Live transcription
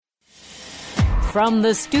From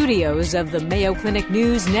the studios of the Mayo Clinic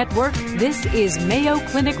News Network, this is Mayo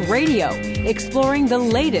Clinic Radio, exploring the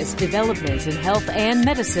latest developments in health and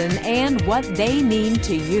medicine and what they mean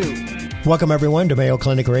to you. Welcome, everyone, to Mayo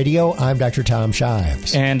Clinic Radio. I'm Dr. Tom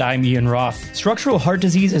Shives. And I'm Ian Roth. Structural heart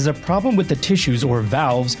disease is a problem with the tissues or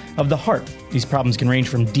valves of the heart. These problems can range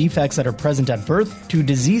from defects that are present at birth to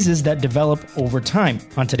diseases that develop over time.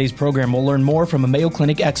 On today's program, we'll learn more from a Mayo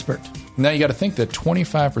Clinic expert. Now you got to think that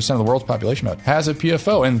 25% of the world's population has a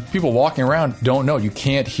PFO, and people walking around don't know. You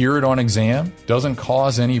can't hear it on exam, doesn't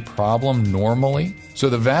cause any problem normally. So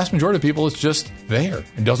the vast majority of people, it's just there.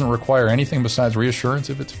 It doesn't require anything besides reassurance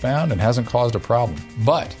if it's found and hasn't caused a problem.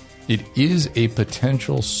 But it is a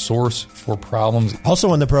potential source for problems. Also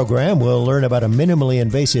on the program, we'll learn about a minimally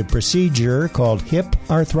invasive procedure called hip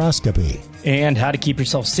arthroscopy. And how to keep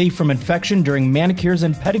yourself safe from infection during manicures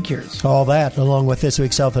and pedicures. All that, along with this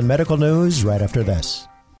week's health and medical news, right after this.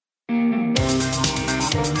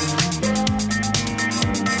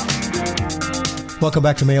 Welcome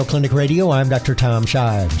back to Mayo Clinic Radio. I'm Dr. Tom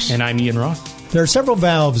Shives. And I'm Ian Roth. There are several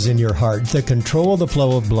valves in your heart that control the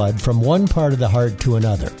flow of blood from one part of the heart to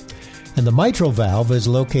another. And the mitral valve is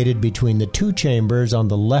located between the two chambers on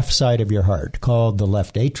the left side of your heart, called the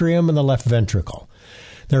left atrium and the left ventricle.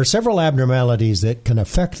 There are several abnormalities that can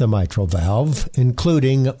affect the mitral valve,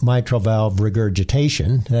 including mitral valve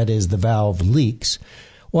regurgitation, that is, the valve leaks,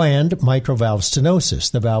 and mitral valve stenosis.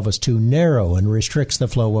 The valve is too narrow and restricts the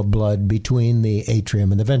flow of blood between the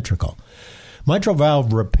atrium and the ventricle. Mitral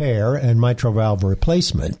valve repair and mitral valve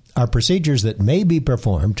replacement are procedures that may be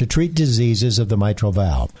performed to treat diseases of the mitral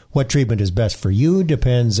valve. What treatment is best for you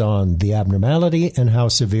depends on the abnormality and how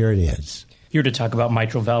severe it is. Here to talk about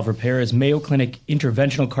mitral valve repair is Mayo Clinic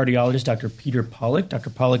interventional cardiologist Dr. Peter Pollak. Dr.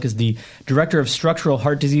 Pollak is the director of structural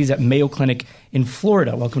heart disease at Mayo Clinic in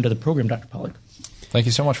Florida. Welcome to the program, Dr. Pollak. Thank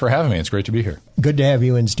you so much for having me. It's great to be here. Good to have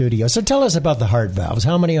you in studio. So tell us about the heart valves.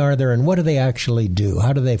 How many are there and what do they actually do?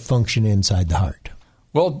 How do they function inside the heart?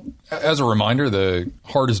 Well, as a reminder, the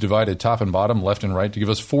heart is divided top and bottom, left and right, to give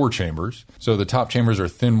us four chambers. So the top chambers are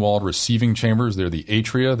thin-walled receiving chambers. They're the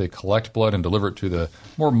atria. They collect blood and deliver it to the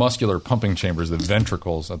more muscular pumping chambers, the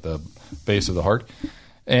ventricles at the base of the heart.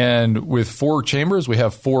 And with four chambers, we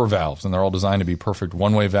have four valves, and they're all designed to be perfect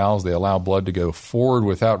one-way valves. They allow blood to go forward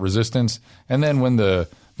without resistance. And then when the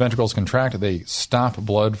ventricles contract, they stop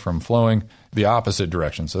blood from flowing the opposite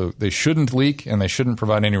direction. So they shouldn't leak and they shouldn't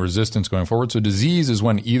provide any resistance going forward. So disease is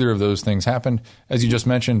when either of those things happen. As you just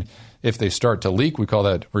mentioned, if they start to leak, we call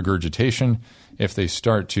that regurgitation. If they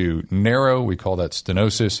start to narrow, we call that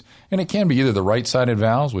stenosis. And it can be either the right-sided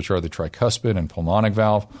valves, which are the tricuspid and pulmonic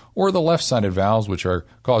valve, or the left-sided valves, which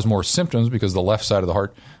cause more symptoms because the left side of the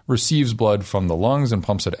heart receives blood from the lungs and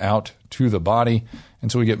pumps it out to the body.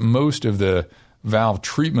 And so we get most of the valve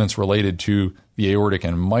treatments related to the aortic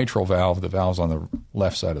and mitral valve, the valves on the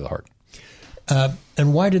left side of the heart.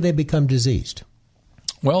 And why do they become diseased?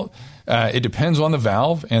 Well, it depends on the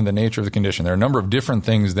valve and the nature of the condition. There are a number of different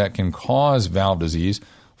things that can cause valve disease.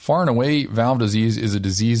 Far and away, valve disease is a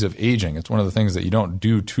disease of aging. It's one of the things that you don't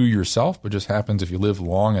do to yourself, but just happens if you live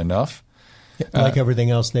long enough. Like everything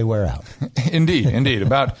else, they wear out. Indeed.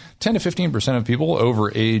 About 10 to 15% of people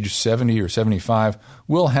over age 70 or 75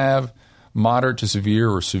 will have moderate to severe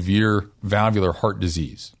or severe valvular heart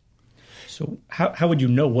disease. So how would you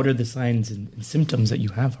know? What are the signs and symptoms that you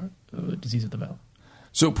have disease of the valve?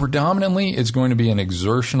 So predominantly, it's going to be an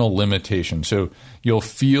exertional limitation. So you'll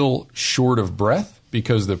feel short of breath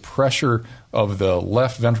because the pressure of the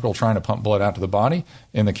left ventricle trying to pump blood out to the body.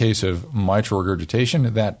 In the case of mitral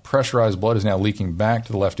regurgitation, that pressurized blood is now leaking back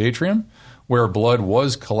to the left atrium where blood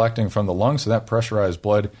was collecting from the lungs. So that pressurized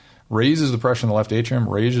blood raises the pressure in the left atrium,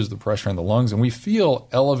 raises the pressure in the lungs, and we feel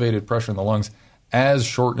elevated pressure in the lungs as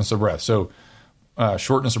shortness of breath. So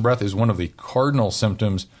shortness of breath is one of the cardinal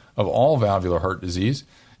symptoms of all valvular heart disease.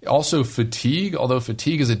 Also fatigue, although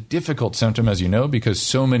fatigue is a difficult symptom, as you know, because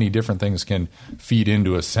so many different things can feed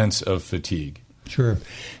into a sense of fatigue. Sure.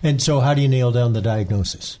 And so how do you nail down the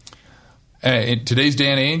diagnosis? In today's day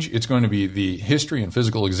and age, it's going to be the history and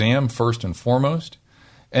physical exam first and foremost.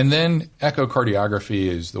 And then echocardiography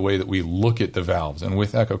is the way that we look at the valves. And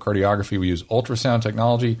with echocardiography, we use ultrasound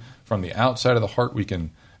technology. From the outside of the heart,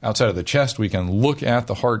 outside of the chest, we can look at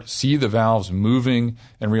the heart, see the valves moving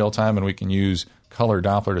in real time, and we can use color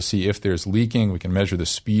Doppler to see if there's leaking. We can measure the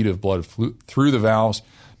speed of blood through the valves.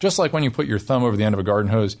 Just like when you put your thumb over the end of a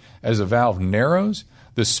garden hose, as a valve narrows,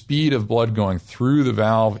 the speed of blood going through the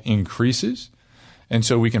valve increases. And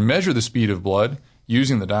so we can measure the speed of blood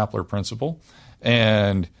using the Doppler principle.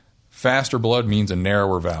 And faster blood means a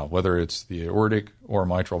narrower valve, whether it's the aortic or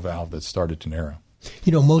mitral valve that's started to narrow.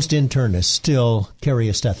 You know, most internists still carry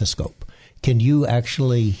a stethoscope. Can you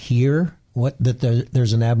actually hear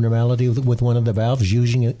there's an abnormality with one of the valves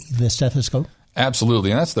using the stethoscope?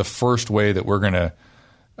 Absolutely, and that's the first way that we're going to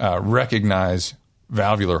recognize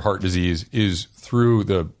valvular heart disease is through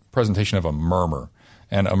the presentation of a murmur.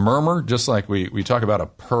 And a murmur, just like we talk about a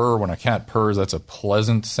purr, when a cat purrs, that's a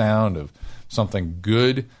pleasant sound of something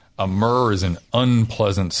good. A murr is an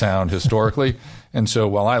unpleasant sound historically. And so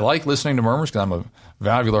while I like listening to murmurs because I'm a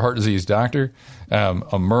valvular heart disease doctor,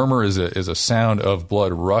 a murmur is a sound of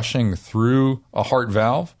blood rushing through a heart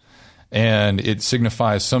valve, and it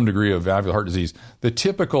signifies some degree of valvular heart disease. The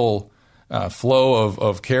typical flow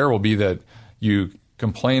of care will be that you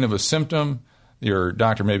complain of a symptom, your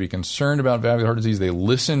doctor may be concerned about valvular heart disease, they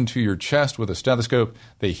listen to your chest with a stethoscope,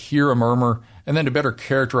 they hear a murmur, and then to better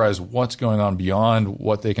characterize what's going on beyond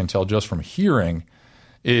what they can tell just from hearing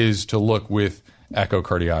is to look with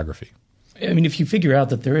echocardiography. I mean, if you figure out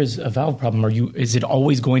that there is a valve problem, is it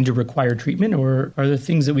always going to require treatment, or are there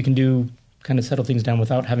things that we can do kind of settle things down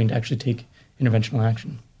without having to actually take interventional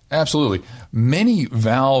action? Absolutely. Many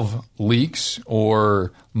valve leaks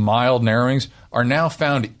or mild narrowings are now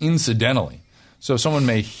found incidentally. So someone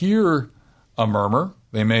may hear a murmur,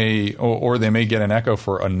 they may get an echo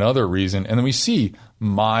for another reason, and then we see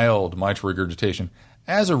mild mitral regurgitation.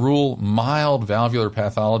 As a rule, mild valvular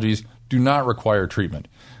pathologies do not require treatment.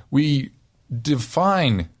 We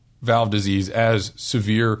define valve disease as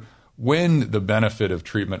severe when the benefit of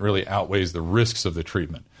treatment really outweighs the risks of the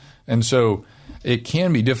treatment. And so it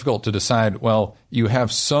can be difficult to decide, well, you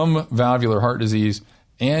have some valvular heart disease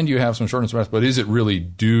and you have some shortness of breath, but is it really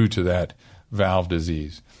due to that valve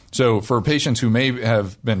disease? So for patients who may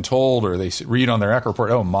have been told or they read on their echo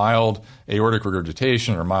report, mild aortic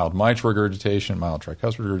regurgitation or mild mitral regurgitation, mild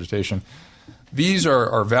tricuspid regurgitation, these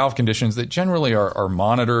are valve conditions that generally are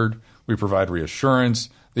monitored. We provide reassurance.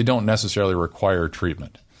 They don't necessarily require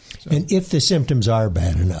treatment. So. And if the symptoms are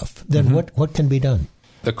bad enough, then what can be done?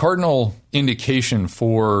 The cardinal indication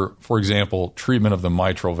for example, treatment of the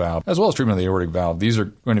mitral valve, as well as treatment of the aortic valve, these are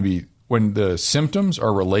going to be when the symptoms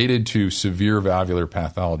are related to severe valvular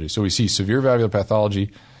pathology. So we see severe valvular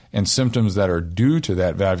pathology and symptoms that are due to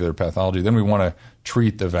that valvular pathology, then we want to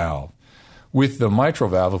treat the valve. With the mitral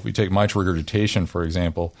valve, if we take mitral regurgitation, for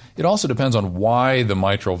example, it also depends on why the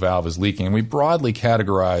mitral valve is leaking. And we broadly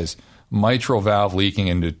categorize mitral valve leaking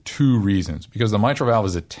into two reasons. Because the mitral valve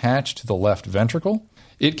is attached to the left ventricle,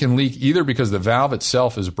 it can leak either because the valve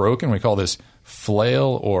itself is broken. We call this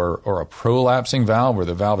flail or a prolapsing valve, where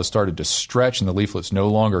the valve has started to stretch and the leaflets no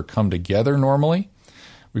longer come together normally.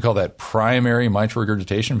 We call that primary mitral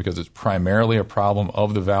regurgitation because it's primarily a problem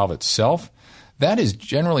of the valve itself. That is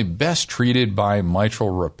generally best treated by mitral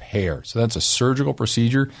repair. So that's a surgical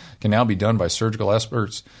procedure, can now be done by surgical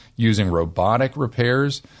experts using robotic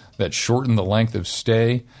repairs that shorten the length of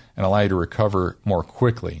stay and allow you to recover more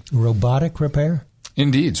quickly. Robotic repair?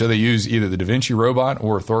 Indeed. So they use either the Da Vinci robot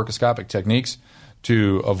or thoracoscopic techniques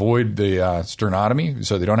to avoid the sternotomy,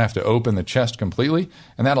 so they don't have to open the chest completely,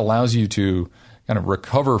 and that allows you to kind of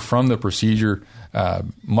recover from the procedure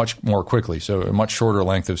much more quickly, so a much shorter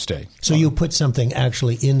length of stay. So you put something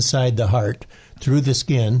actually inside the heart, through the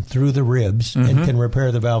skin, through the ribs, and can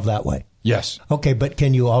repair the valve that way? Yes. Okay, but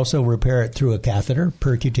can you also repair it through a catheter,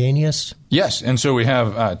 percutaneous? Yes, and so we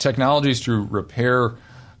have technologies to repair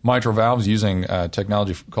mitral valves using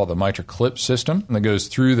technology called the mitral clip system, and that goes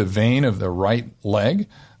through the vein of the right leg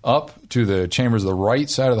up to the chambers of the right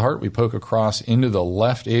side of the heart. We poke across into the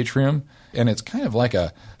left atrium, and it's kind of like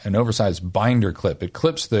an oversized binder clip. It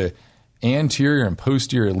clips the anterior and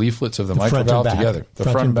posterior leaflets of the mitral valve together, the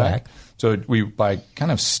front and back. So we, by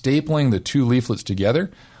kind of stapling the two leaflets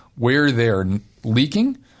together, where they're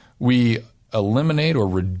leaking, we eliminate or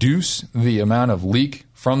reduce the amount of leak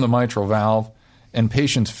from the mitral valve, and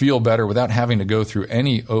patients feel better without having to go through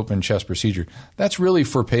any open chest procedure. That's really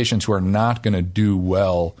for patients who are not going to do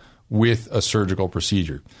well with a surgical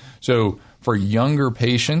procedure. So for younger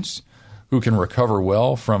patients who can recover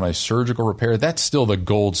well from a surgical repair, that's still the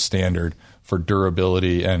gold standard for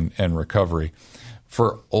durability and recovery.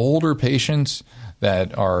 For older patients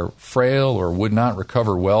that are frail or would not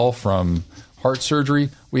recover well from heart surgery,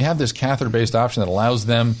 we have this catheter-based option that allows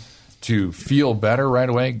them to feel better right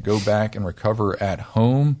away, go back and recover at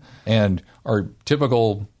home. And our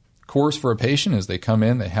typical course for a patient is they come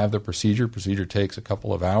in, they have the procedure. Procedure takes a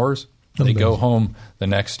couple of hours. They go home the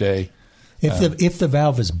next day. If the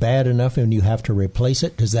valve is bad enough and you have to replace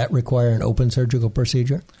it, does that require an open surgical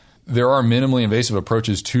procedure? there are minimally invasive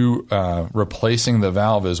approaches to replacing the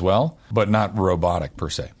valve as well, but not robotic per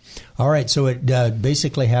se. All right, so it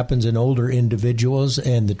basically happens in older individuals,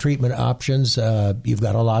 and the treatment options, you've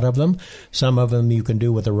got a lot of them. Some of them you can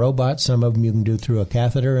do with a robot, some of them you can do through a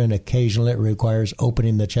catheter, and occasionally it requires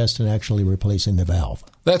opening the chest and actually replacing the valve.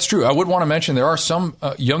 That's true. I would want to mention there are some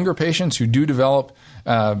younger patients who do develop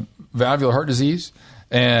valvular heart disease,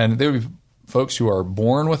 and they would be folks who are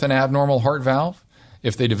born with an abnormal heart valve.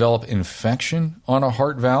 If they develop infection on a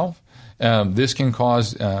heart valve, this can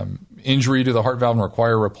cause injury to the heart valve and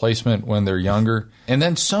require replacement when they're younger. And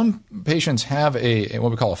then some patients have what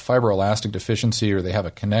we call a fibroelastic deficiency, or they have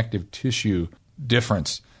a connective tissue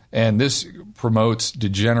difference. And this promotes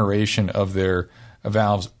degeneration of their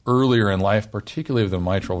valves earlier in life, particularly of the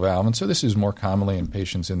mitral valve. And so this is more commonly in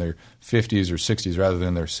patients in their 50s or 60s rather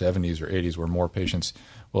than their 70s or 80s, where more patients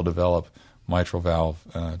will develop mitral valve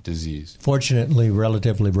disease. Fortunately,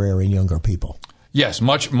 relatively rare in younger people. Yes,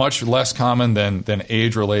 much less common than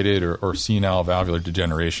age-related or senile valvular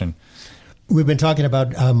degeneration. We've been talking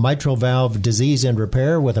about mitral valve disease and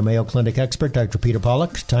repair with a Mayo Clinic expert, Dr. Peter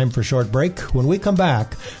Pollak. Time for a short break. When we come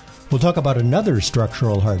back, we'll talk about another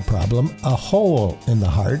structural heart problem, a hole in the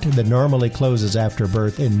heart that normally closes after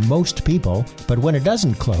birth in most people, but when it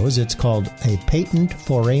doesn't close, it's called a patent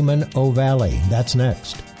foramen ovale. That's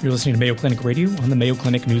next. You're listening to Mayo Clinic Radio on the Mayo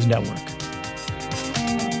Clinic News Network.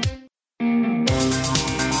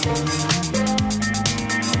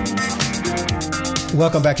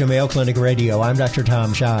 Welcome back to Mayo Clinic Radio. I'm Dr.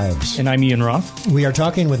 Tom Shives. And I'm Ian Roth. We are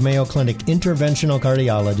talking with Mayo Clinic interventional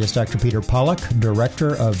cardiologist Dr. Peter Pollak,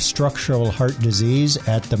 Director of Structural Heart Disease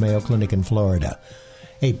at the Mayo Clinic in Florida.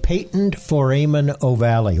 A patent foramen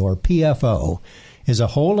ovale, or PFO, is a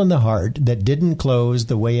hole in the heart that didn't close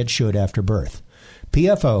the way it should after birth.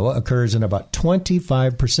 PFO occurs in about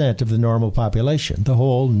 25% of the normal population. The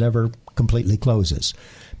hole never completely closes.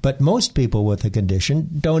 But most people with the condition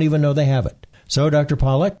don't even know they have it. So, Dr.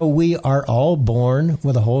 Pollak, we are all born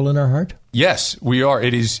with a hole in our heart? Yes, we are.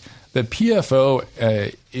 It is the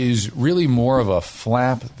PFO is really more of a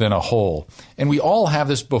flap than a hole. And we all have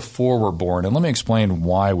this before we're born. And let me explain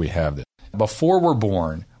why we have this. Before we're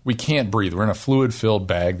born, we can't breathe. We're in a fluid-filled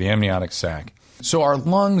bag, the amniotic sac. So our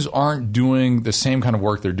lungs aren't doing the same kind of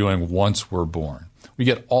work they're doing once we're born. We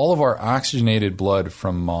get all of our oxygenated blood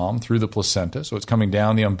from mom through the placenta. So it's coming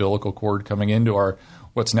down the umbilical cord, coming into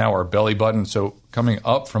what's now our belly button, so coming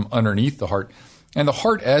up from underneath the heart. And the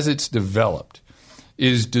heart, as it's developed,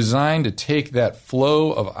 is designed to take that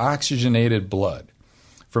flow of oxygenated blood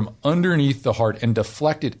from underneath the heart and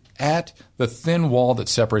deflect it at the thin wall that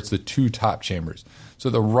separates the two top chambers. So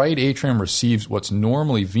the right atrium receives what's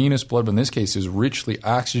normally venous blood, but in this case is richly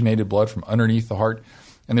oxygenated blood from underneath the heart.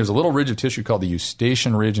 And there's a little ridge of tissue called the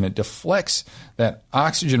eustachian ridge, and it deflects that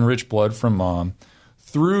oxygen-rich blood from mom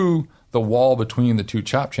through the wall between the two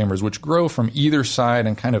chop chambers, which grow from either side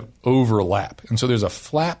and kind of overlap. And so there's a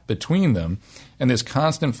flap between them, and this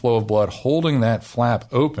constant flow of blood holding that flap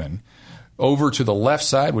open over to the left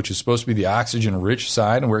side, which is supposed to be the oxygen-rich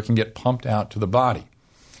side, and where it can get pumped out to the body.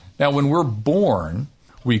 Now, when we're born,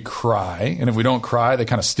 we cry, and if we don't cry, they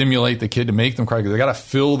kind of stimulate the kid to make them cry because they got to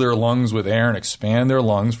fill their lungs with air and expand their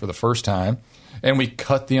lungs for the first time, and we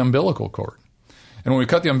cut the umbilical cord. And when we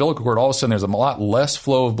cut the umbilical cord, all of a sudden there's a lot less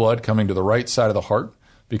flow of blood coming to the right side of the heart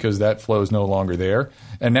because that flow is no longer there.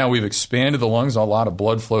 And now we've expanded the lungs. A lot of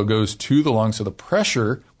blood flow goes to the lungs. So the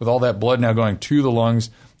pressure, with all that blood now going to the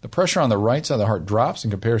lungs, the pressure on the right side of the heart drops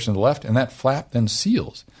in comparison to the left, and that flap then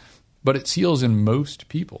seals. But it seals in most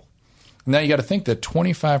people. Now you got to think that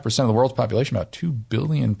 25% of the world's population, about 2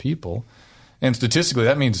 billion people, and statistically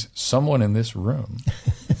that means someone in this room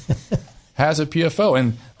has a PFO.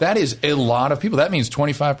 And that is a lot of people. That means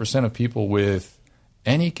 25% of people with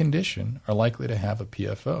any condition are likely to have a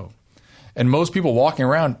PFO. And most people walking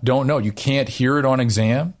around don't know. You can't hear it on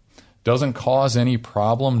exam. Doesn't cause any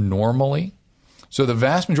problem normally. So the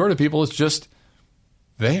vast majority of people, it's just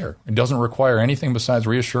there. It doesn't require anything besides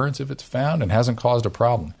reassurance if it's found and hasn't caused a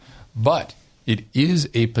problem. But it is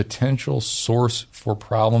a potential source for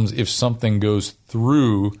problems if something goes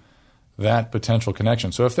through that potential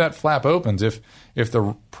connection. So if that flap opens, if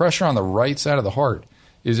the pressure on the right side of the heart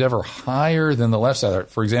is ever higher than the left side of the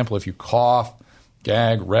heart, for example, if you cough,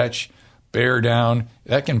 gag, retch, bear down,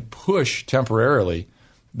 that can push temporarily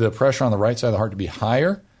the pressure on the right side of the heart to be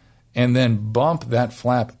higher and then bump that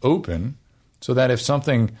flap open so that if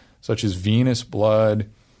something such as venous blood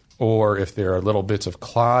or if there are little bits of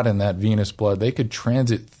clot in that venous blood, they could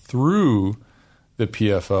transit through the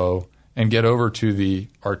PFO and get over to the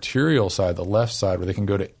arterial side, the left side, where they can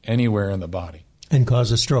go to anywhere in the body. And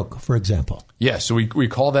cause a stroke, for example. Yes, so we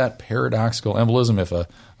call that paradoxical embolism if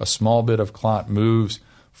a small bit of clot moves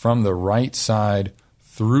from the right side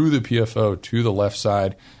through the PFO to the left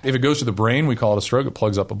side. If it goes to the brain, we call it a stroke. It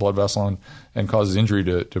plugs up a blood vessel and causes injury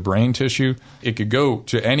to brain tissue. It could go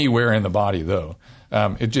to anywhere in the body, though.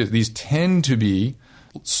 These tend to be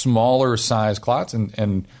smaller size clots,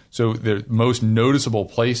 and so the most noticeable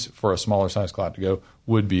place for a smaller size clot to go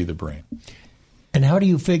would be the brain. And how do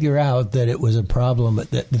you figure out that it was a problem,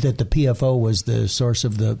 that the PFO was the source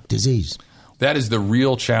of the disease? That is the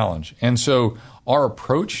real challenge. And so our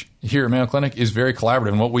approach here at Mayo Clinic is very collaborative.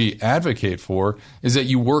 And what we advocate for is that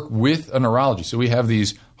you work with a neurologist. So we have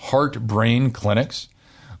these heart-brain clinics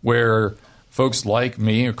where folks like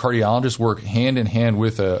me, or cardiologists, work hand in hand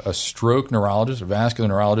with a stroke neurologist, a vascular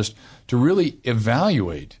neurologist, to really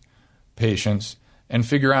evaluate patients and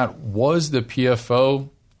figure out, was the PFO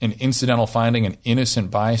an incidental finding, an innocent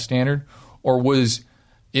bystander, or was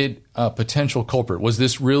it a potential culprit? Was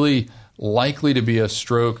this really likely to be a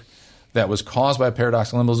stroke that was caused by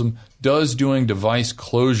paradoxical embolism? Does doing device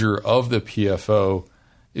closure of the PFO,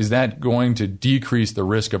 is that going to decrease the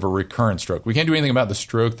risk of a recurrent stroke? We can't do anything about the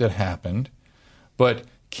stroke that happened, but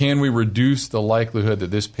can we reduce the likelihood that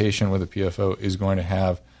this patient with a PFO is going to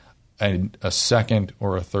have a second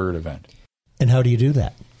or a third event? And how do you do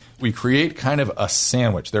that? We create kind of a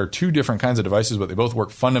sandwich. There are two different kinds of devices, but they both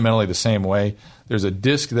work fundamentally the same way. There's a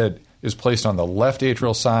disc that is placed on the left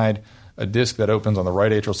atrial side, a disc that opens on the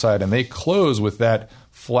right atrial side, and they close with that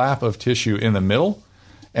flap of tissue in the middle,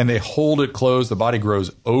 and they hold it closed. The body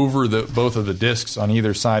grows over both of the discs on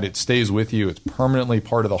either side. It stays with you. It's permanently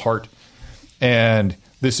part of the heart. And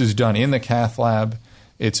this is done in the cath lab.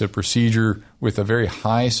 It's a procedure with a very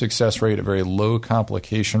high success rate, a very low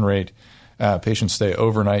complication rate. Patients stay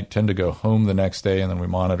overnight, tend to go home the next day, and then we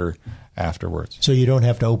monitor afterwards. So you don't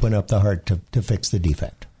have to open up the heart to fix the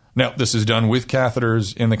defect? No, this is done with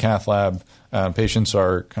catheters in the cath lab. Patients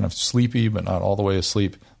are kind of sleepy, but not all the way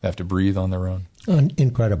asleep. They have to breathe on their own.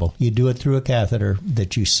 Incredible. You do it through a catheter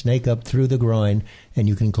that you snake up through the groin, and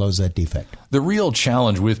you can close that defect. The real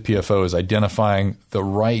challenge with PFO is identifying the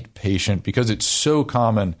right patient. Because it's so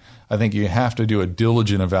common, I think you have to do a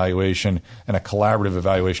diligent evaluation and a collaborative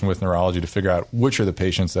evaluation with neurology to figure out which are the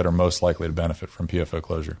patients that are most likely to benefit from PFO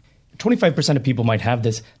closure. 25% of people might have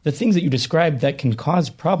this. The things that you described that can cause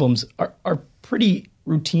problems are pretty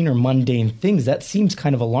routine or mundane things. That seems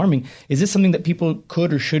kind of alarming. Is this something that people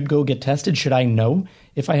could or should go get tested? Should I know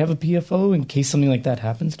if I have a PFO in case something like that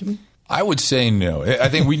happens to me? I would say no. I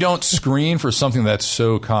think we don't screen for something that's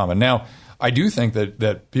so common. Now, I do think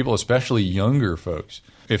that people, especially younger folks,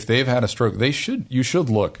 if they've had a stroke, you should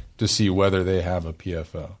look to see whether they have a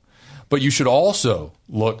PFO. But you should also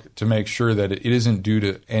look to make sure that it isn't due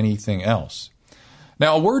to anything else.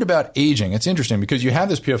 Now, a word about aging. It's interesting because you have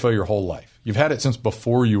this PFO your whole life. You've had it since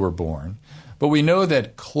before you were born. But we know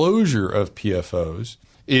that closure of PFOs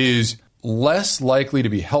is less likely to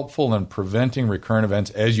be helpful in preventing recurrent events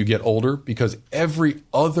as you get older because every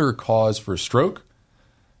other cause for stroke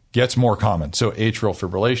gets more common. So atrial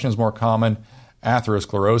fibrillation is more common,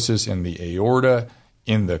 atherosclerosis in the aorta,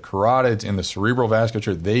 in the carotids, in the cerebral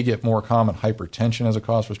vasculature, they get more common. Hypertension as a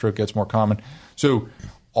cause for stroke gets more common. So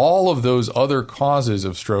all of those other causes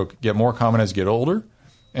of stroke get more common as you get older.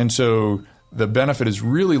 And so the benefit is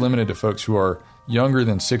really limited to folks who are younger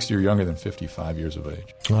than 60 or younger than 55 years of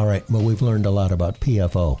age. All right. Well, we've learned a lot about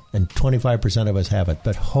PFO, and 25% of us have it,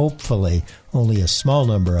 but hopefully only a small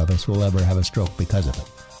number of us will ever have a stroke because of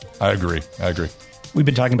it. I agree. We've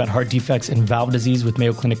been talking about heart defects and valve disease with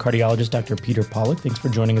Mayo Clinic cardiologist Dr. Peter Pollak. Thanks for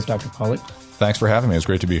joining us, Dr. Pollak. Thanks for having me. It was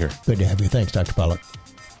great to be here. Good to have you. Thanks, Dr. Pollak.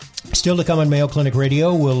 Still to come on Mayo Clinic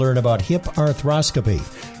Radio, we'll learn about hip arthroscopy,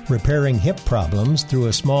 repairing hip problems through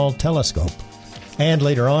a small telescope. And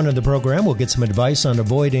later on in the program, we'll get some advice on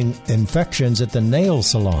avoiding infections at the nail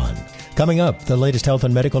salon. Coming up, the latest health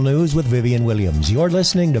and medical news with Vivian Williams. You're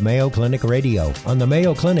listening to Mayo Clinic Radio on the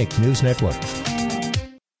Mayo Clinic News Network.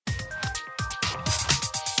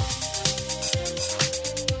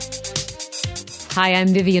 Hi, I'm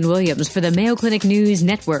Vivian Williams for the Mayo Clinic News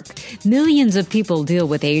Network. Millions of people deal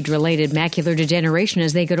with age-related macular degeneration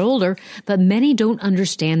as they get older, but many don't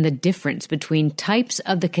understand the difference between types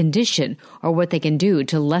of the condition or what they can do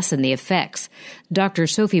to lessen the effects. Dr.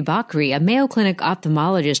 Sophie Bakri, a Mayo Clinic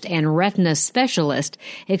ophthalmologist and retina specialist,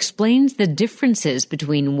 explains the differences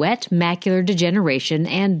between wet macular degeneration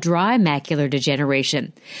and dry macular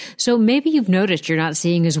degeneration. So maybe you've noticed you're not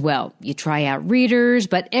seeing as well. You try out readers,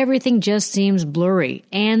 but everything just seems blurry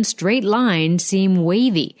and straight lines seem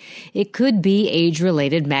wavy. It could be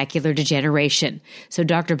age-related macular degeneration. So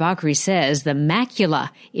Dr. Bakri says the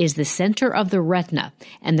macula is the center of the retina,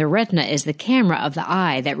 and the retina is the camera of the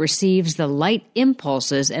eye that receives the light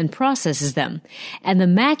impulses and processes them. And the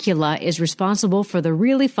macula is responsible for the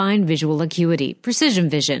really fine visual acuity, precision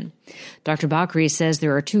vision. Dr. Bakri says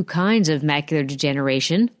there are two kinds of macular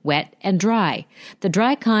degeneration, wet and dry. The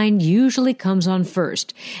dry kind usually comes on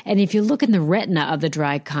first, and if you look in the retina of the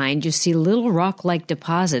dry kind, you see little rock-like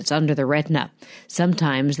deposits under the retina.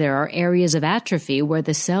 Sometimes there are areas of atrophy where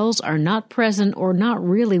the cells are not present or not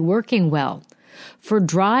really working well. For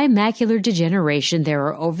dry macular degeneration, there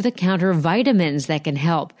are over-the-counter vitamins that can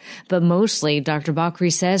help, but mostly, Dr.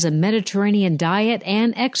 Bakri says, a Mediterranean diet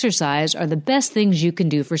and exercise are the best things you can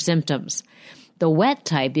do for symptoms. The wet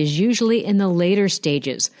type is usually in the later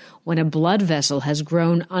stages, when a blood vessel has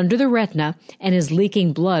grown under the retina and is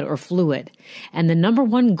leaking blood or fluid. And the number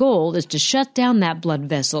one goal is to shut down that blood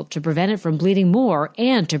vessel to prevent it from bleeding more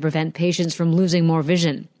and to prevent patients from losing more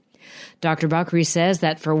vision. Dr. Bakri says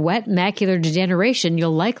that for wet macular degeneration,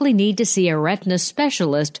 you'll likely need to see a retina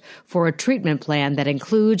specialist for a treatment plan that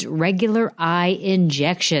includes regular eye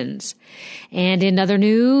injections. And in other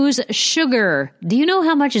news, sugar. Do you know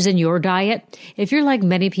how much is in your diet? If you're like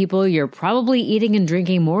many people, you're probably eating and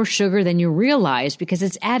drinking more sugar than you realize because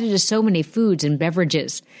it's added to so many foods and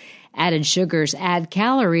beverages. Added sugars add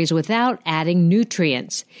calories without adding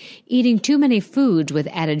nutrients. Eating too many foods with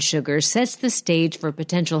added sugars sets the stage for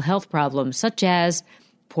potential health problems such as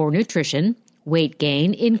poor nutrition, weight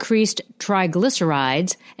gain, increased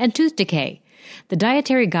triglycerides, and tooth decay. The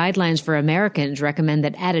dietary guidelines for Americans recommend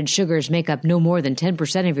that added sugars make up no more than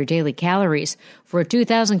 10% of your daily calories. For a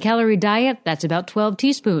 2,000-calorie diet, that's about 12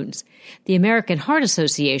 teaspoons. The American Heart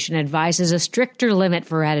Association advises a stricter limit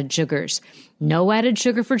for added sugars. No added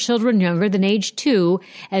sugar for children younger than age 2,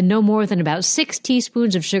 and no more than about 6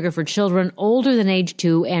 teaspoons of sugar for children older than age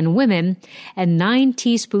 2 and women, and 9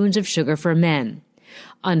 teaspoons of sugar for men.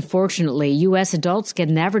 Unfortunately, U.S. adults get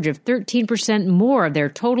an average of 13% more of their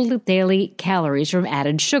total daily calories from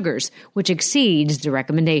added sugars, which exceeds the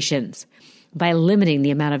recommendations. By limiting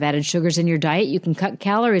the amount of added sugars in your diet, you can cut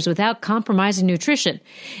calories without compromising nutrition.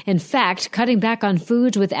 In fact, cutting back on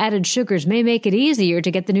foods with added sugars may make it easier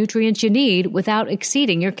to get the nutrients you need without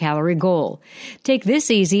exceeding your calorie goal. Take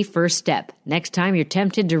this easy first step. Next time you're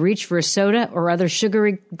tempted to reach for a soda or other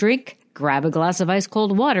sugary drink, grab a glass of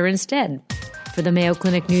ice-cold water instead. For the Mayo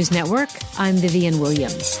Clinic News Network, I'm Vivian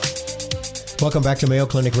Williams. Welcome back to Mayo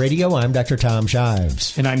Clinic Radio. I'm Dr. Tom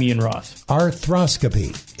Shives. And I'm Ian Roth.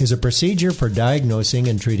 Arthroscopy is a procedure for diagnosing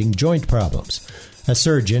and treating joint problems. A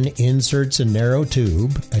surgeon inserts a narrow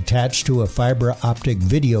tube attached to a fiber optic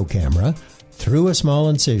video camera through a small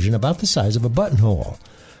incision about the size of a buttonhole.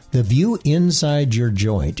 The view inside your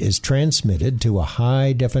joint is transmitted to a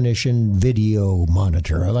high-definition video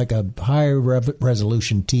monitor, like a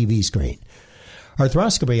high-resolution TV screen.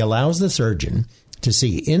 Arthroscopy allows the surgeon to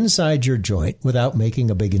see inside your joint without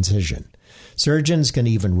making a big incision. Surgeons can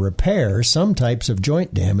even repair some types of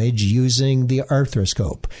joint damage using the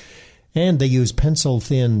arthroscope. And they use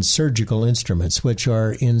pencil-thin surgical instruments, which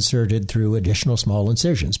are inserted through additional small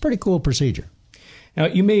incisions. Pretty cool procedure. Now,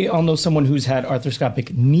 you may all know someone who's had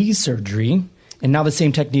arthroscopic knee surgery, and now the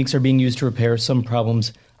same techniques are being used to repair some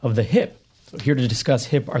problems of the hip. So here to discuss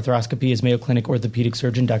hip arthroscopy is Mayo Clinic orthopedic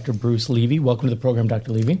surgeon Dr. Bruce Levy. Welcome to the program,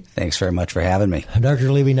 Dr. Levy. Thanks very much for having me.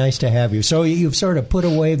 Dr. Levy, nice to have you. So you've sort of put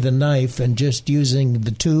away the knife and just using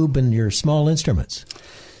the tube and your small instruments.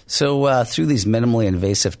 So through these minimally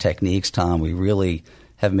invasive techniques, Tom, we really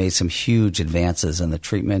have made some huge advances in the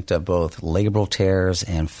treatment of both labral tears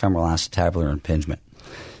and femoral acetabular impingement.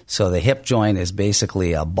 So the hip joint is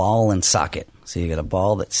basically a ball and socket. So you get a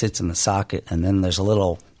ball that sits in the socket, and then there's a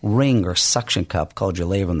little ring or suction cup called your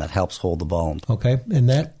labrum that helps hold the ball. Okay, and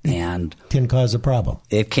that can cause a problem.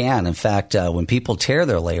 It can. In fact, when people tear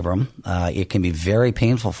their labrum, it can be very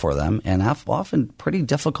painful for them and often pretty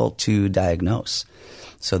difficult to diagnose.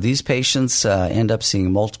 So these patients end up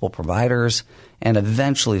seeing multiple providers, and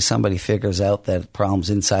eventually somebody figures out that problem's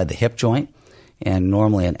inside the hip joint, and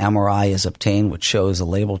normally an MRI is obtained which shows a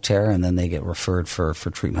labral tear, and then they get referred for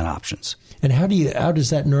treatment options. And how does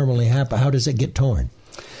that normally happen? How does it get torn?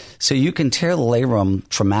 So you can tear the labrum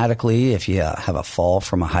traumatically if you have a fall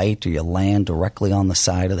from a height or you land directly on the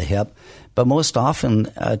side of the hip. But most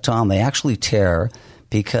often, Tom, they actually tear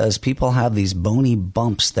because people have these bony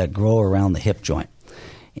bumps that grow around the hip joint.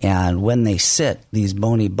 And when they sit, these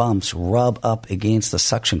bony bumps rub up against the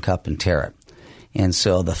suction cup and tear it. And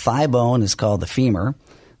so the thigh bone is called the femur,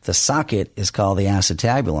 the socket is called the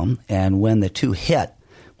acetabulum, and when the two hit,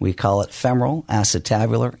 we call it femoral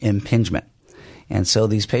acetabular impingement. And so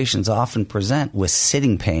these patients often present with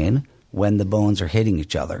sitting pain when the bones are hitting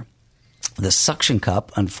each other. The suction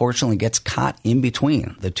cup, unfortunately, gets caught in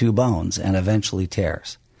between the two bones and eventually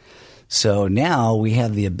tears. So now we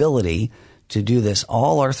have the ability to do this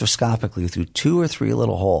all arthroscopically through 2 or 3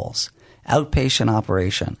 little holes, outpatient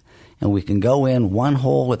operation. And we can go in one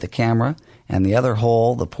hole with the camera and the other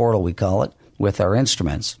hole, the portal we call it, with our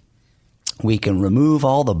instruments. We can remove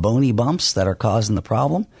all the bony bumps that are causing the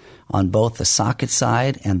problem on both the socket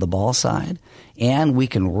side and the ball side, and we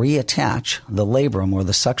can reattach the labrum or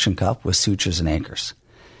the suction cup with sutures and anchors.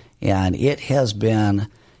 And it has been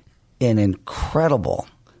an incredible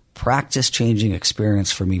practice-changing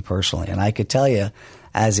experience for me personally. And I could tell you,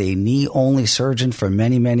 as a knee-only surgeon for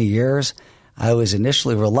many, many years, I was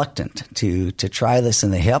initially reluctant to try this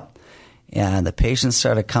in the hip, and the patients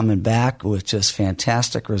started coming back with just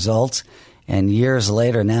fantastic results. And years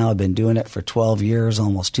later now, I've been doing it for 12 years,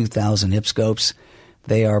 almost 2,000 hip scopes.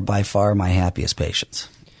 They are by far my happiest patients.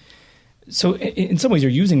 So in some ways,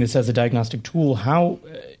 you're using this as a diagnostic tool. How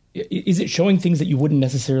is it showing things that you wouldn't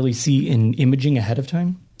necessarily see in imaging ahead of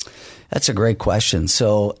time? That's a great question.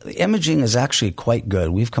 So the imaging is actually quite good.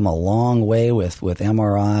 We've come a long way with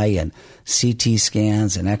MRI and CT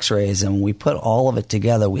scans and X-rays, and when we put all of it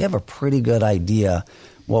together, we have a pretty good idea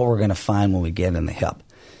what we're going to find when we get in the hip.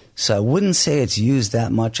 So I wouldn't say it's used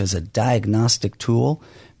that much as a diagnostic tool,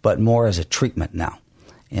 but more as a treatment now.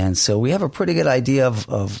 And so we have a pretty good idea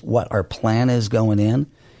of what our plan is going in,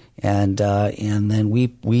 and then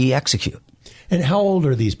we execute. And how old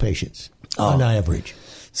are these patients on average?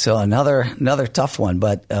 So another tough one,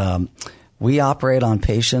 but we operate on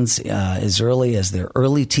patients as early as their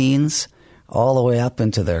early teens, all the way up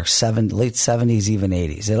into their late 70s, even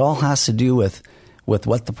 80s. It all has to do with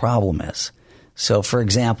what the problem is. So, for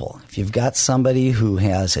example, if you've got somebody who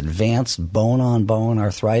has advanced bone-on-bone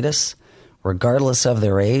arthritis, regardless of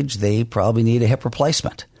their age, they probably need a hip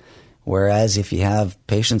replacement. Whereas if you have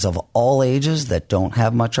patients of all ages that don't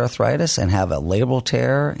have much arthritis and have a labral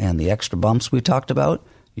tear and the extra bumps we talked about,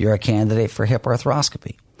 you're a candidate for hip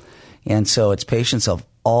arthroscopy. And so it's patients of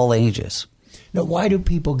all ages. Now, why do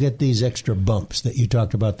people get these extra bumps that you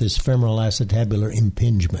talked about, this femoral acetabular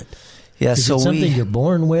impingement? Yeah, Is it something you're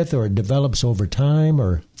born with, or it develops over time,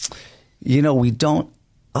 or? We don't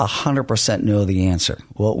 100% know the answer.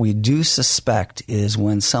 What we do suspect is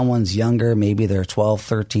when someone's younger, maybe they're 12,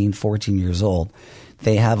 13, 14 years old,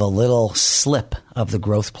 they have a little slip of the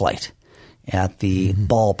growth plate at the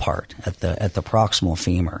ball part, at the proximal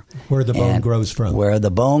femur. Where the bone grows from. Where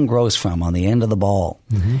the bone grows from, on the end of the ball.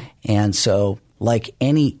 Mm-hmm. And so, like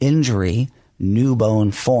any injury, new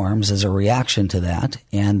bone forms as a reaction to that,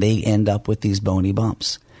 and they end up with these bony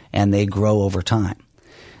bumps, and they grow over time.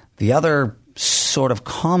 The other sort of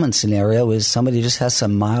common scenario is somebody just has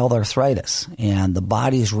some mild arthritis, and the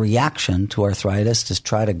body's reaction to arthritis is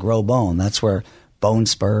try to grow bone. That's where bone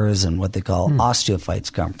spurs and what they call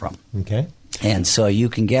osteophytes come from. Okay. And so you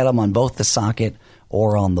can get them on both the socket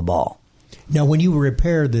or on the ball. Now, when you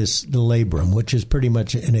repair the labrum, which is pretty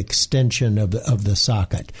much an extension of the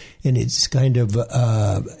socket, and it's kind of,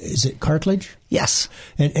 is it cartilage? Yes.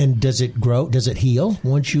 And does it grow? Does it heal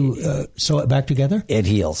once you sew it back together? It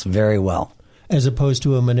heals very well. As opposed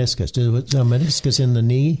to a meniscus. Does a meniscus in the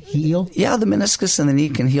knee heal? Yeah, the meniscus in the knee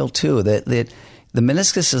can heal too. The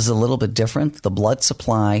meniscus is a little bit different. The blood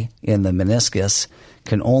supply in the meniscus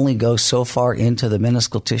can only go so far into the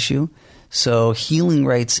meniscal tissue. So healing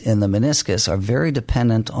rates in the meniscus are very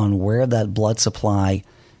dependent on where that blood supply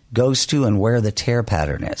goes to and where the tear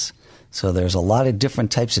pattern is. So there's a lot of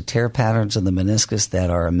different types of tear patterns in the meniscus that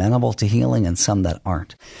are amenable to healing and some that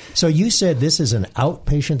aren't. So you said this is an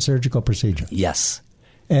outpatient surgical procedure? Yes.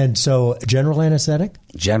 And so general anesthetic?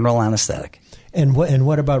 General anesthetic. And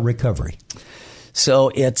what about recovery?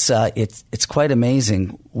 So it's quite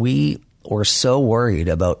amazing. We were so worried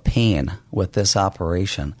about pain with this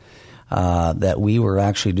operation that we were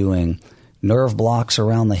actually doing nerve blocks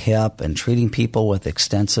around the hip and treating people with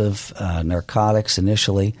extensive narcotics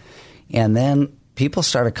initially. And then people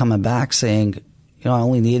started coming back saying, I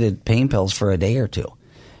only needed pain pills for a day or two.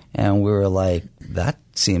 And we were like, that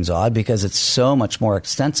seems odd because it's so much more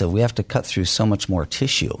extensive. We have to cut through so much more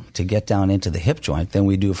tissue to get down into the hip joint than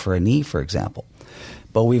we do for a knee, for example.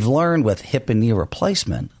 But we've learned with hip and knee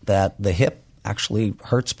replacement that the hip actually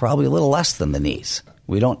hurts probably a little less than the knees.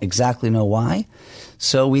 We don't exactly know why.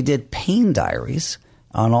 So we did pain diaries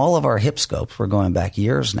on all of our hip scopes. We're going back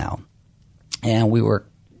years now. And we were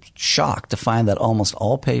shocked to find that almost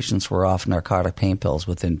all patients were off narcotic pain pills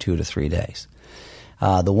within 2 to 3 days.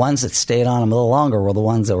 The ones that stayed on them a little longer were the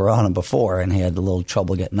ones that were on them before and had a little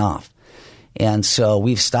trouble getting off. And so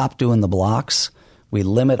we've stopped doing the blocks. We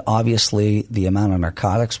limit, obviously, the amount of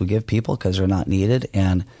narcotics we give people because they're not needed.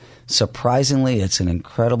 And surprisingly, it's an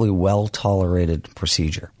incredibly well-tolerated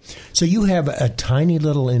procedure. So you have a tiny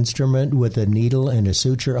little instrument with a needle and a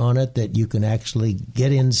suture on it that you can actually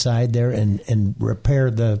get inside there and repair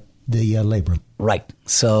the labrum. Right.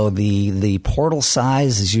 So the portal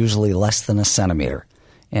size is usually less than a centimeter.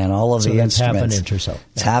 And all of the instruments. Half an inch or so.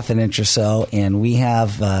 It's half an inch or so. And we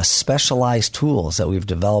have specialized tools that we've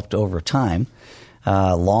developed over time.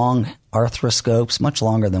 Long arthroscopes, much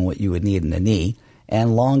longer than what you would need in a knee,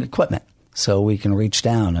 and long equipment. So we can reach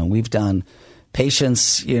down. And we've done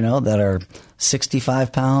patients, that are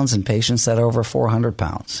 65 pounds and patients that are over 400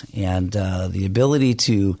 pounds. And the ability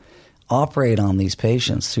to operate on these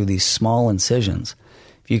patients through these small incisions,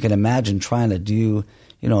 if you can imagine trying to do,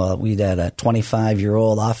 we had a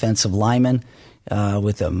 25-year-old offensive lineman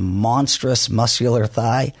with a monstrous muscular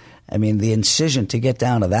thigh. I mean, the incision to get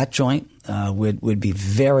down to that joint would be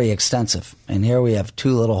very extensive. And here we have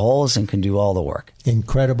two little holes and can do all the work.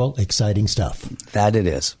 Incredible, exciting stuff. That it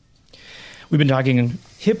is. We've been talking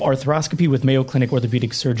hip arthroscopy with Mayo Clinic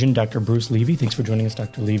orthopedic surgeon Dr. Bruce Levy. Thanks for joining us,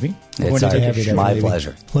 Dr. Levy. It's my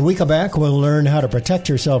pleasure. When we come back, we'll learn how to protect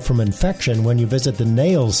yourself from infection when you visit the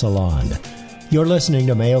nail salon. You're listening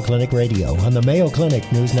to Mayo Clinic Radio on the Mayo Clinic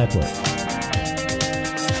News Network.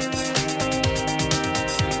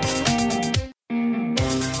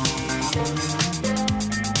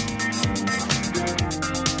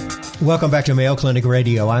 Welcome back to Mayo Clinic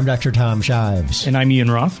Radio. I'm Dr. Tom Shives. And I'm Ian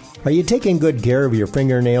Roth. Are you taking good care of your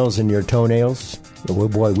fingernails and your toenails? Oh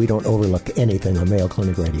boy, we don't overlook anything on Mayo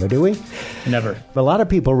Clinic Radio, do we? Never. A lot of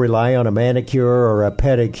people rely on a manicure or a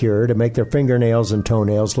pedicure to make their fingernails and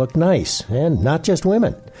toenails look nice, and not just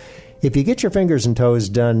women. If you get your fingers and toes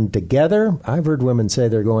done together, I've heard women say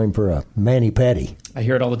they're going for a mani-pedi. I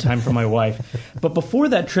hear it all the time from my wife. But before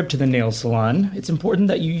that trip to the nail salon, it's important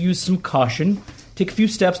that you use some caution. Take a few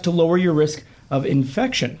steps to lower your risk of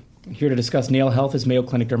infection. Here to discuss nail health is Mayo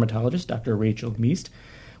Clinic dermatologist Dr. Rachel Miest.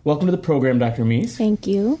 Welcome to the program, Dr. Miest. Thank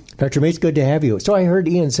you. Dr. Miest, good to have you. So I heard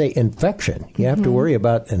Ian say infection. You have to worry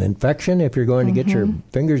about an infection if you're going to get your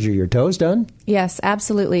fingers or your toes done? Yes,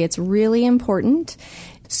 absolutely. It's really important.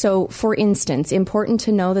 So, for instance, important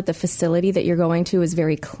to know that the facility that you're going to is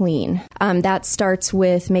very clean. That starts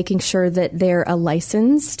with making sure that they're a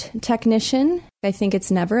licensed technician. I think it's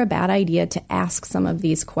never a bad idea to ask some of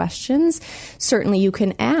these questions. Certainly you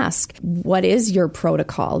can ask, what is your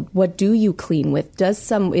protocol? What do you clean with?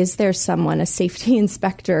 Is there someone, a safety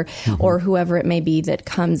inspector or whoever it may be that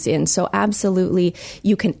comes in? So absolutely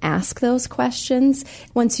you can ask those questions.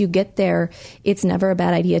 Once you get there, it's never a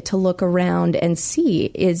bad idea to look around and see,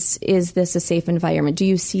 is this a safe environment? Do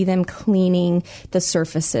you see them cleaning the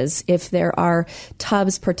surfaces? If there are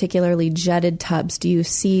tubs, particularly jetted tubs, do you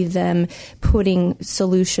see them putting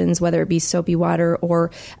solutions, whether it be soapy water or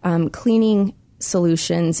cleaning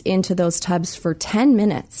solutions, into those tubs for 10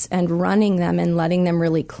 minutes and running them and letting them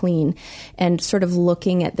really clean, and sort of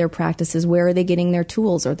looking at their practices? Where are they getting their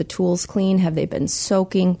tools? Are the tools clean? Have they been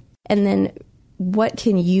soaking? And then what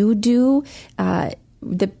can you do?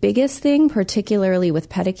 The biggest thing, particularly with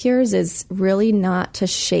pedicures, is really not to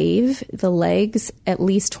shave the legs at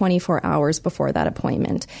least 24 hours before that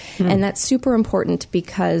appointment. And that's super important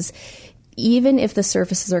because even if the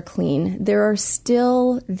surfaces are clean, there are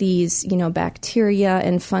still these, bacteria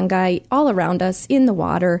and fungi all around us in the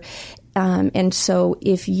water. And so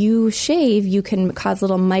if you shave, you can cause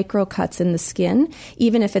little micro cuts in the skin.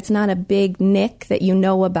 Even if it's not a big nick that you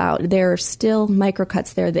know about, there are still micro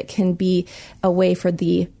cuts there that can be a way for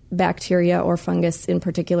the bacteria or fungus in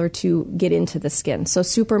particular to get into the skin. So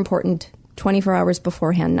super important, 24 hours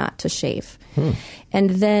beforehand, not to shave. And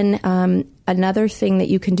then another thing that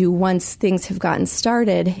you can do once things have gotten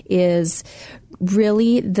started is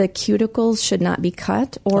really the cuticles should not be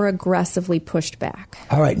cut or aggressively pushed back.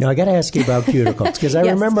 All right. Now, I got to ask you about cuticles because I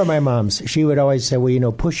remember my mom's, she would always say,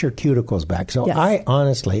 well, push your cuticles back. So I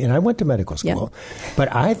honestly, and I went to medical school,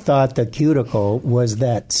 but I thought the cuticle was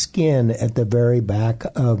that skin at the very back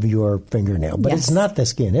of your fingernail. But it's not the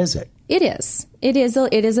skin, is it? It is. It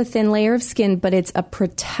is a thin layer of skin, but it's a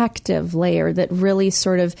protective layer that really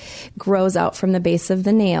sort of grows out from the base of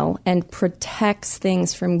the nail and protects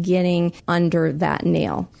things from getting under that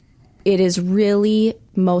nail. It is really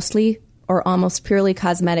mostly or almost purely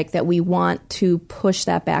cosmetic that we want to push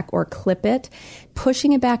that back or clip it.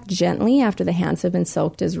 Pushing it back gently after the hands have been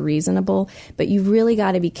soaked is reasonable, but you really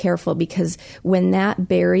got to be careful because when that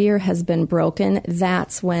barrier has been broken,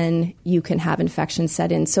 that's when you can have infection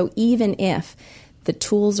set in. So even if the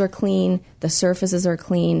tools are clean, the surfaces are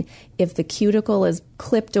clean. If the cuticle is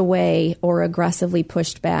clipped away or aggressively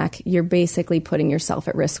pushed back, you're basically putting yourself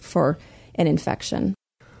at risk for an infection.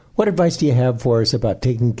 What advice do you have for us about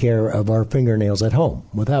taking care of our fingernails at home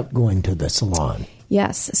without going to the salon?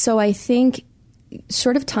 Yes. So I think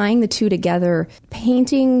sort of tying the two together,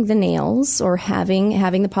 painting the nails or having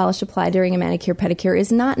the polish applied during a manicure pedicure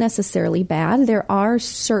is not necessarily bad. There are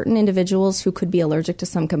certain individuals who could be allergic to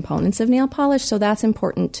some components of nail polish, so that's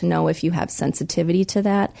important to know if you have sensitivity to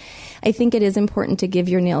that. I think it is important to give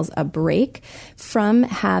your nails a break from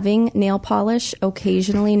having nail polish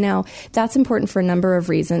occasionally. Now, that's important for a number of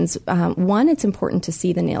reasons. One, it's important to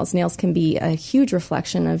see the nails. Nails can be a huge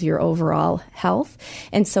reflection of your overall health,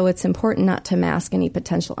 and so it's important not to mask any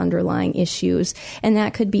potential underlying issues. And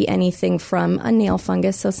that could be anything from a nail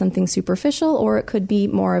fungus, so something superficial, or it could be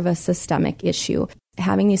more of a systemic issue.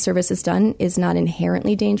 Having these services done is not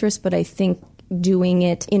inherently dangerous, but I think doing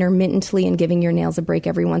it intermittently and giving your nails a break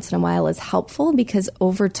every once in a while is helpful, because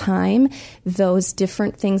over time, those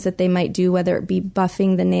different things that they might do, whether it be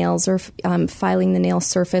buffing the nails or filing the nail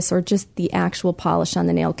surface or just the actual polish on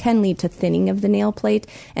the nail, can lead to thinning of the nail plate.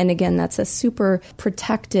 And again, that's a super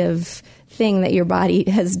protective thing that your body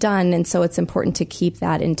has done, and so it's important to keep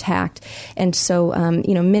that intact. And so,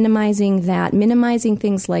 minimizing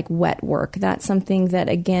things like wet work, that's something that,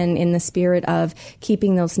 again, in the spirit of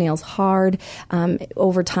keeping those nails hard,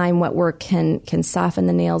 over time, wet work can soften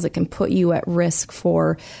the nails. It can put you at risk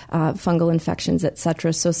for fungal infections,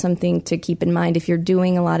 etc. So something to keep in mind if you're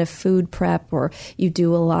doing a lot of food prep or you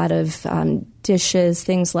do a lot of dishes,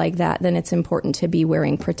 things like that, then it's important to be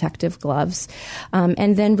wearing protective gloves.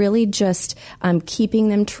 And then really just keeping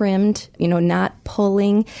them trimmed, not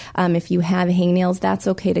pulling. If you have hangnails, that's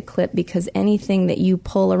okay to clip, because anything that you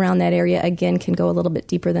pull around that area, again, can go a little bit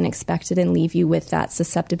deeper than expected and leave you with that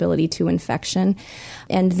susceptibility to infection.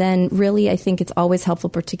 And then really, I think it's always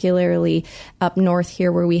helpful, particularly up north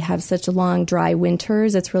here where we have such long, dry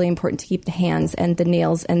winters. It's really important to keep the hands and the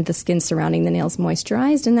nails and the skin surrounding the nails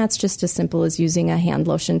moisturized. And that's just as simple as using a hand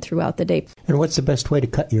lotion throughout the day. And what's the best way to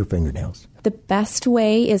cut your fingernails? The best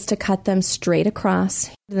way is to cut them straight across.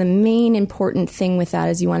 The main important thing with that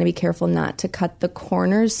is you want to be careful not to cut the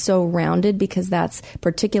corners so rounded, because that's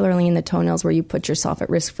particularly in the toenails where you put yourself at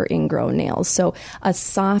risk for ingrown nails. So a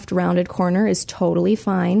soft rounded corner is totally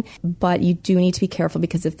fine, but you do need to be careful,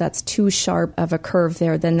 because if that's too sharp of a curve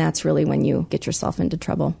there, then that's really when you get yourself into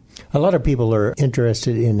trouble. A lot of people are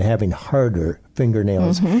interested in having harder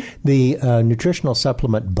fingernails. Mm-hmm. The nutritional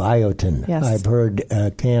supplement biotin, yes, I've heard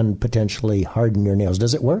can potentially harden your nails.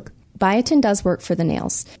 Does it work? Biotin does work for the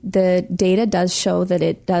nails. The data does show that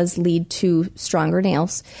it does lead to stronger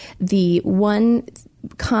nails. The one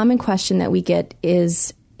common question that we get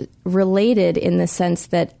is related in the sense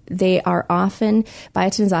that biotin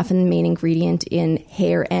is often the main ingredient in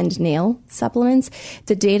hair and nail supplements.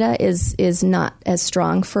 The data is not as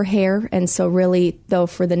strong for hair, and so really, though,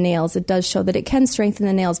 for the nails, it does show that it can strengthen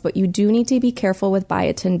the nails, but you do need to be careful with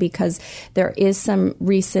biotin, because there is some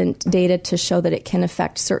recent data to show that it can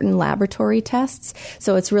affect certain laboratory tests.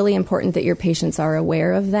 So it's really important that your patients are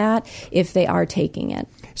aware of that if they are taking it.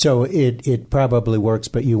 So it probably works,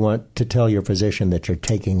 but you want to tell your physician that you're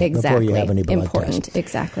taking it before you have any blood tests.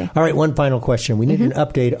 Exactly. All right, one final question. We need an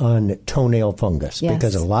update on toenail fungus, yes,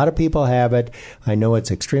 because a lot of people have it. I know it's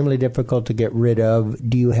extremely difficult to get rid of.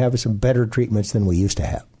 Do you have some better treatments than we used to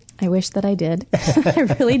have? I wish that I did.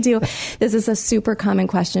 I really do. This is a super common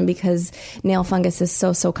question because nail fungus is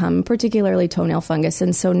so common, particularly toenail fungus.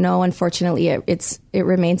 And so, no, unfortunately, it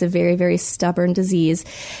remains a very, very stubborn disease.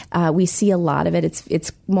 We see a lot of it.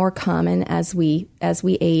 It's more common as we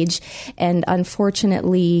age. And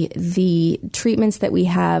unfortunately, the treatments that we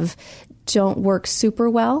have don't work super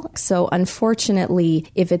well. So unfortunately,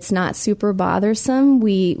 if it's not super bothersome,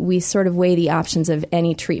 we sort of weigh the options of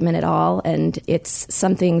any treatment at all. And it's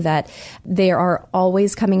something that they are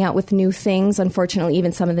always coming out with new things. Unfortunately,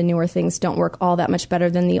 even some of the newer things don't work all that much better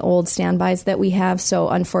than the old standbys that we have. So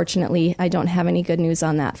unfortunately, I don't have any good news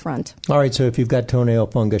on that front. All right. So if you've got toenail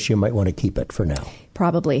fungus, you might want to keep it for now.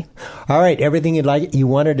 Probably. All right. Everything you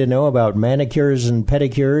wanted to know about manicures and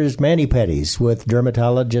pedicures, mani-pedis, with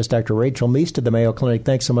dermatologist Dr. Rachel Miest of the Mayo Clinic.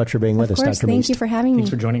 Thanks so much for being with us, Dr. Miest. Thank you for having me. Thanks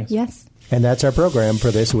for joining us. Yes. And that's our program for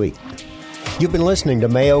this week. You've been listening to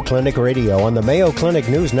Mayo Clinic Radio on the Mayo Clinic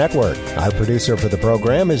News Network. Our producer for the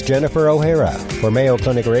program is Jennifer O'Hara. For Mayo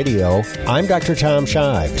Clinic Radio, I'm Dr. Tom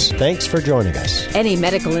Shives. Thanks for joining us. Any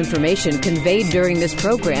medical information conveyed during this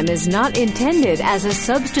program is not intended as a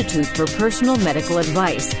substitute for personal medical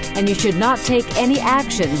advice, and you should not take any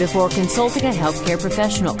action before consulting a healthcare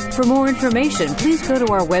professional. For more information, please go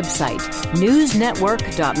to our website,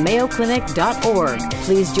 newsnetwork.mayoclinic.org.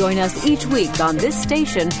 Please join us each week on this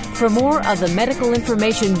station for more of the medical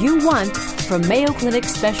information you want from Mayo Clinic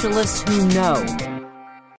specialists who know.